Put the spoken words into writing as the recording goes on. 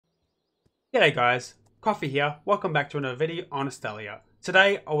G'day guys, Coffee here, welcome back to another video on Astellia.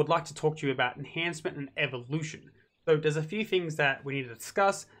 Today I would like to talk to you about enhancement and evolution. So there's a few things that we need to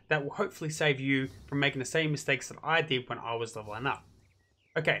discuss that will hopefully save you from making the same mistakes that I did when I was leveling up.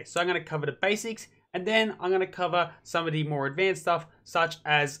 Okay, so I'm going to cover the basics and then I'm going to cover some of the more advanced stuff, such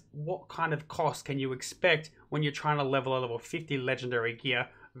as what kind of cost can you expect when you're trying to level a level 50 legendary gear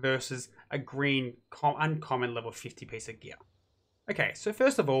versus a green uncommon level 50 piece of gear. Okay, so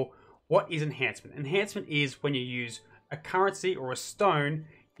first of all, what is enhancement? Enhancement is when you use a currency or a stone,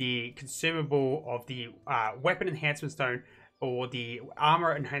 the consumable of the weapon enhancement stone, or the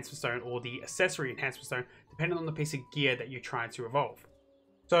armor enhancement stone, or the accessory enhancement stone, depending on the piece of gear that you're trying to evolve.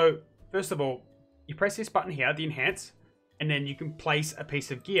 So, first of all, you press this button here, the enhance, and then you can place a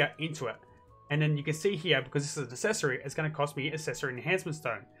piece of gear into it. And then you can see here, because this is an accessory, it's going to cost me accessory enhancement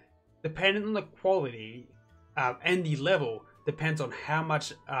stone. Depending on the quality and the level, depends on how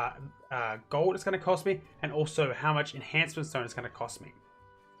much gold it's going to cost me, and also how much enhancement stone it's going to cost me.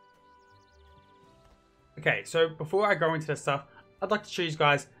 Okay, so before I go into this stuff, I'd like to show you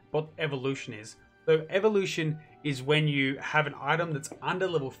guys what evolution is. So evolution is when you have an item that's under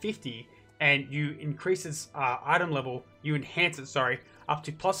level 50 and you increase its item level, you enhance it, sorry, up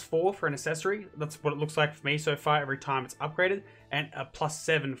to +4 for an accessory. That's what it looks like for me so far every time it's upgraded, and a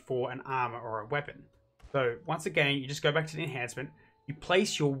 +7 for an armor or a weapon. So once again, you just go back to the enhancement, you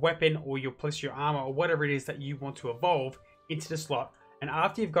place your weapon or you place your armor or whatever it is that you want to evolve into the slot, and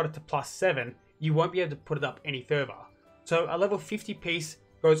after you've got it to +7, you won't be able to put it up any further. So a level 50 piece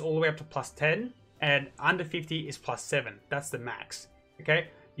goes all the way up to +10, and under 50 is +7. That's the max. Okay,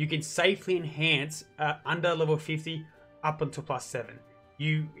 you can safely enhance under level 50 up until +7.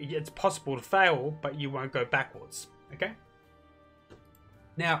 It's possible to fail, but you won't go backwards. Okay.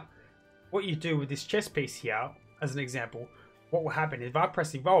 Now, what you do with this chest piece here, as an example, what will happen is if I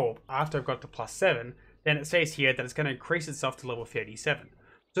press evolve after I've got to +7, then it says here that it's going to increase itself to level 37.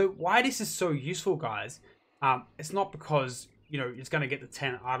 So why this is so useful, guys, it's not because, you know, it's going to get the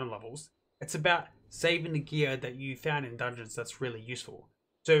 10 item levels. It's about saving the gear that you found in dungeons that's really useful.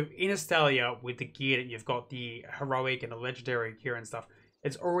 So in Astellia, with the gear that you've got, the heroic and the legendary gear and stuff,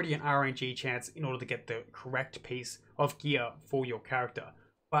 it's already an RNG chance in order to get the correct piece of gear for your character.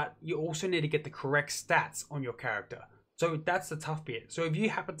 But you also need to get the correct stats on your character. So that's the tough bit. So if you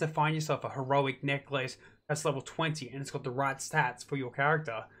happen to find yourself a heroic necklace that's level 20 and it's got the right stats for your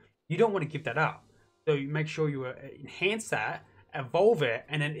character, you don't want to give that up. So you make sure you enhance that, evolve it,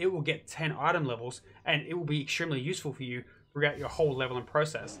 and then it will get 10 item levels, and it will be extremely useful for you throughout your whole leveling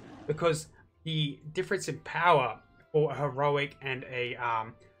process. Because the difference in power for a heroic and a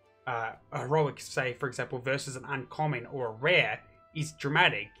heroic, say for example, versus an uncommon or a rare is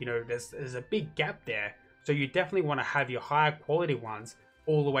dramatic. You know, there's a big gap there. So you definitely want to have your higher quality ones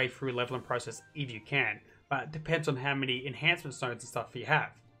all the way through leveling process if you can. But it depends on how many enhancement stones and stuff you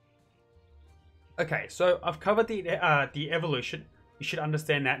have. Okay, so I've covered the evolution. You should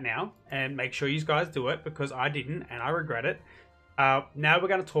understand that now, and make sure you guys do it, because I didn't and I regret it. Now we're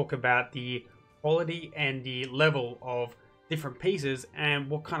going to talk about the quality and the level of different pieces and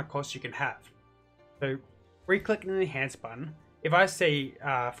what kind of costs you can have. So re-clicking the enhance button. If I see,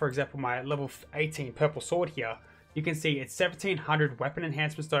 for example, my level 18 purple sword here, you can see it's 1700 weapon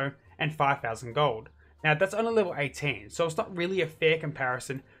enhancement stone and 5000 gold. Now that's only level 18, so it's not really a fair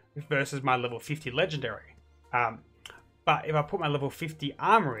comparison versus my level 50 legendary. But if I put my level 50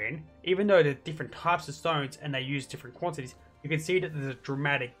 armor in, even though they're different types of stones and they use different quantities, you can see that there's a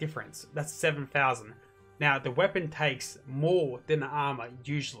dramatic difference. That's 7000. Now the weapon takes more than the armor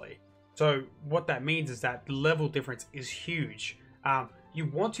usually. So what that means is that the level difference is huge. You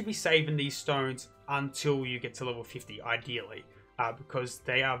want to be saving these stones until you get to level 50, ideally, because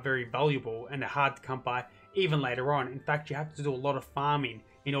they are very valuable and they're hard to come by even later on. In fact, you have to do a lot of farming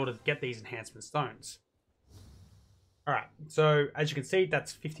in order to get these enhancement stones. Alright, so as you can see,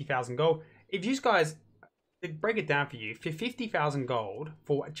 that's 50,000 gold. If you guys, break it down for you, for 50,000 gold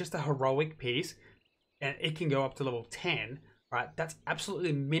for just a heroic piece, and it can go up to level 10, right, that's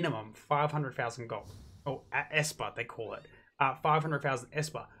absolutely minimum 500,000 gold, or Esper they call it, 500,000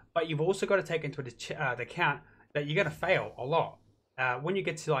 Esper. But you've also got to take into the account that you're going to fail a lot. When you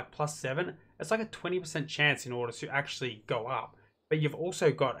get to like +7, it's like a 20% chance in order to actually go up. But you've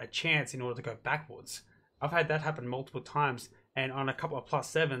also got a chance in order to go backwards. I've had that happen multiple times, and on a couple of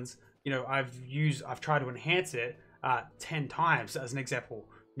 +7s, you know, I've tried to enhance it 10 times as an example,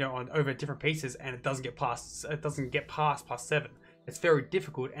 you know, on over different pieces, and it doesn't get past +7. It's very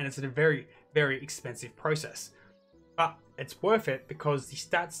difficult, and it's a very, very expensive process. But it's worth it because the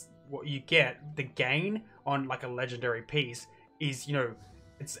stats, what you get, the gain on like a legendary piece is, you know,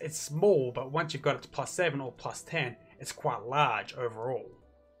 it's small, but once you've got it to +7 or +10, it's quite large overall.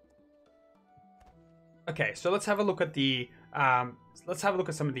 Okay, so let's have a look at the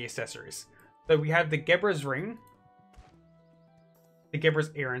some of the accessories. So we have the Gebra's ring, the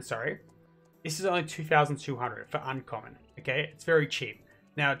Gebra's earring. Sorry, this is only 2,200 for uncommon. Okay, it's very cheap.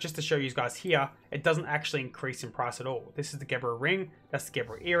 Now, just to show you guys here, it doesn't actually increase in price at all. This is the Gebra ring, that's the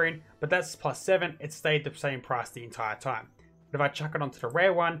Gebra earring, but that's +7. It stayed the same price the entire time. But if I chuck it onto the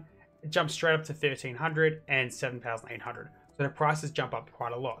rare one, it jumps straight up to 1,300 and 7,800. So the prices jump up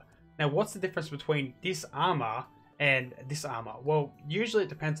quite a lot. Now, what's the difference between this armor and this armor? Well, usually it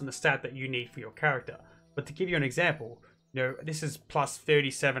depends on the stat that you need for your character. But to give you an example, you know, this is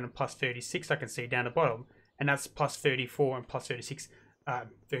 +37 and +36 I can see down the bottom, and that's +34 and +36,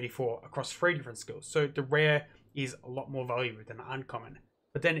 34 across 3 different skills. So the rare is a lot more valuable than the uncommon.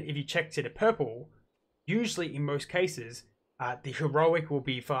 But then if you check to the purple, usually in most cases, the heroic will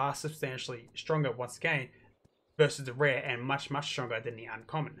be far substantially stronger once again versus the rare, and much stronger than the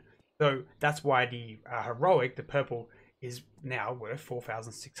uncommon. So that's why the heroic, the purple, is now worth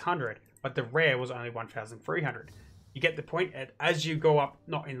 4,600, but the rare was only 1,300. You get the point. As you go up,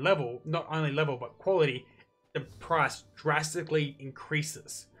 not only level, but quality, the price drastically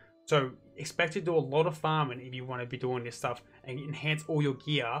increases. So expect to do a lot of farming if you want to be doing this stuff and enhance all your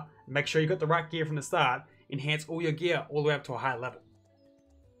gear. Make sure you got the right gear from the start. Enhance all your gear all the way up to a high level.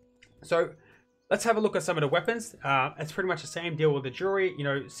 So let's have a look at some of the weapons. It's pretty much the same deal with the jewelry. You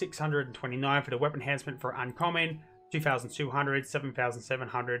know, 629 for the weapon enhancement for uncommon, 2,200,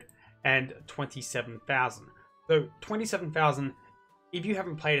 7,700, and 27,000. So 27,000, if you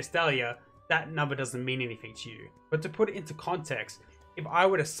haven't played Astellia, that number doesn't mean anything to you. But to put it into context, if I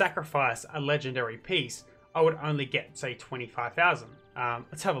were to sacrifice a legendary piece, I would only get, say, 25,000.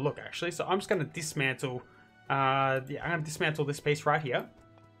 Let's have a look, actually. So I'm just going to dismantle. I'm going to dismantle this piece right here.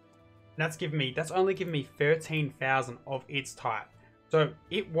 And that's only giving me 13,000 of its type. So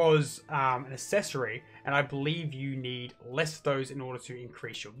it was an accessory, and I believe you need less of those in order to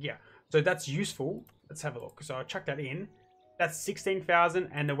increase your gear. So that's useful. Let's have a look. So I'll chuck that in. That's 16,000,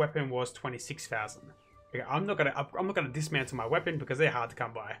 and the weapon was 26,000. Okay, I'm not gonna dismantle my weapon because they're hard to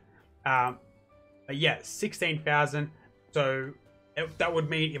come by. But yeah, 16,000. So that would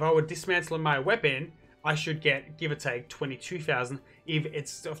mean if I were dismantling my weapon, I should get, give or take, 22,000 if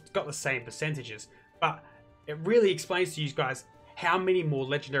it's got the same percentages. But it really explains to you guys how many more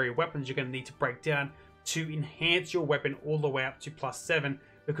legendary weapons you're going to need to break down to enhance your weapon all the way up to +7,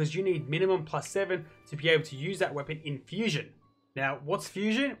 because you need minimum +7 to be able to use that weapon in fusion. Now, what's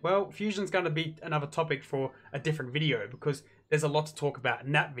fusion? Well, fusion's going to be another topic for a different video because there's a lot to talk about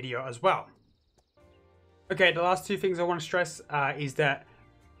in that video as well. Okay, the last two things I want to stress is that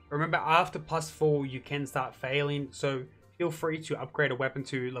remember, after +4 you can start failing, so feel free to upgrade a weapon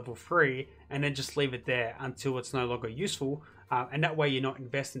to level 3 and then just leave it there until it's no longer useful, and that way you're not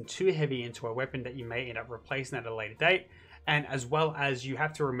investing too heavy into a weapon that you may end up replacing at a later date. And as well as, you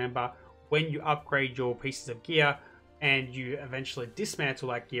have to remember, when you upgrade your pieces of gear and you eventually dismantle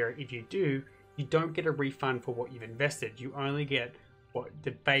that gear, if you do, you don't get a refund for what you've invested. You only get what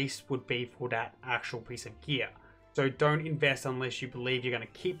the base would be for that actual piece of gear. So don't invest unless you believe you're going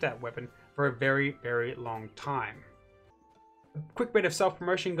to keep that weapon for a very, very long time. A quick bit of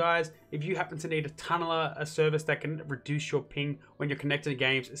self-promotion, guys. If you happen to need a tunneler, a service that can reduce your ping when you're connected to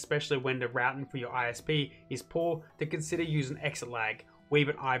games, especially when the routing for your ISP is poor, then consider using Exit Lag. Weeb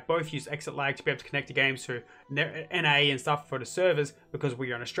and I both use Exit Lag to be able to connect to games through NA and stuff for the servers because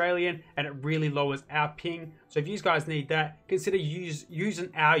we're an Australian, and it really lowers our ping. So if you guys need that, consider using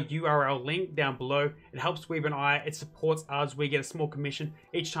our URL link down below. It helps Weeb and I. It supports us. We get a small commission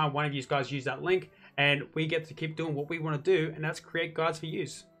each time one of you guys use that link, and we get to keep doing what we want to do, and that's create guides for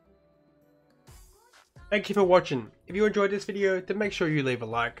use. Thank you for watching. If you enjoyed this video, then make sure you leave a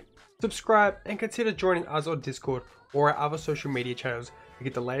like, subscribe, and consider joining us on Discord or our other social media channels to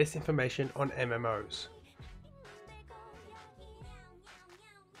get the latest information on MMOs.